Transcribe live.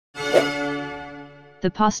The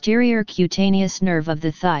posterior cutaneous nerve of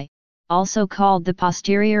the thigh, also called the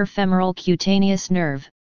posterior femoral cutaneous nerve,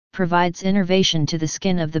 provides innervation to the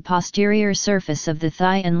skin of the posterior surface of the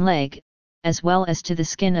thigh and leg, as well as to the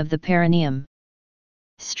skin of the perineum.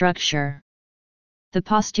 Structure. The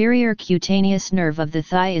posterior cutaneous nerve of the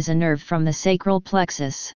thigh is a nerve from the sacral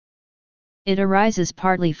plexus. It arises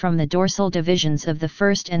partly from the dorsal divisions of the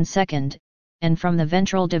first and second, and from the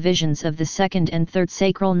ventral divisions of the second and third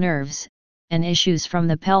sacral nerves, and issues from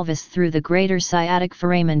the pelvis through the greater sciatic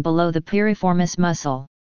foramen below the piriformis muscle.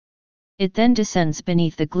 It then descends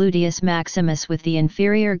beneath the gluteus maximus with the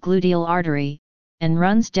inferior gluteal artery, and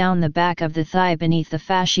runs down the back of the thigh beneath the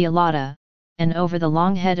fascia lata, and over the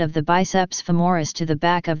long head of the biceps femoris to the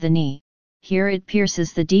back of the knee. Here it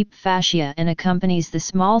pierces the deep fascia and accompanies the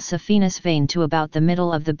small saphenous vein to about the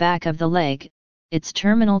middle of the back of the leg, its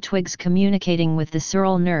terminal twigs communicating with the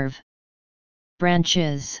sural nerve.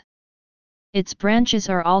 Branches. Its branches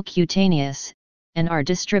are all cutaneous, and are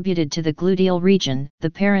distributed to the gluteal region, the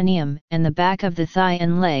perineum, and the back of the thigh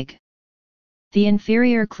and leg. The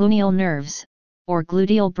inferior cluneal nerves, or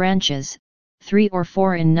gluteal branches, 3 or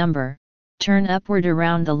 4 in number, turn upward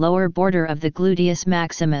around the lower border of the gluteus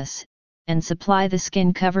maximus, and supply the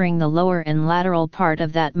skin covering the lower and lateral part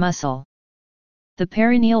of that muscle. The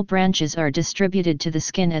perineal branches are distributed to the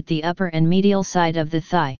skin at the upper and medial side of the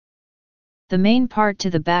thigh. The main part to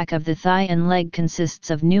the back of the thigh and leg consists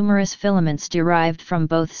of numerous filaments derived from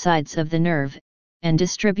both sides of the nerve, and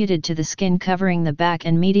distributed to the skin covering the back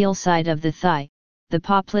and medial side of the thigh, the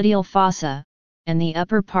popliteal fossa, and the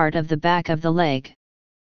upper part of the back of the leg.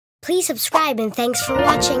 Please subscribe and thanks for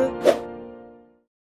watching.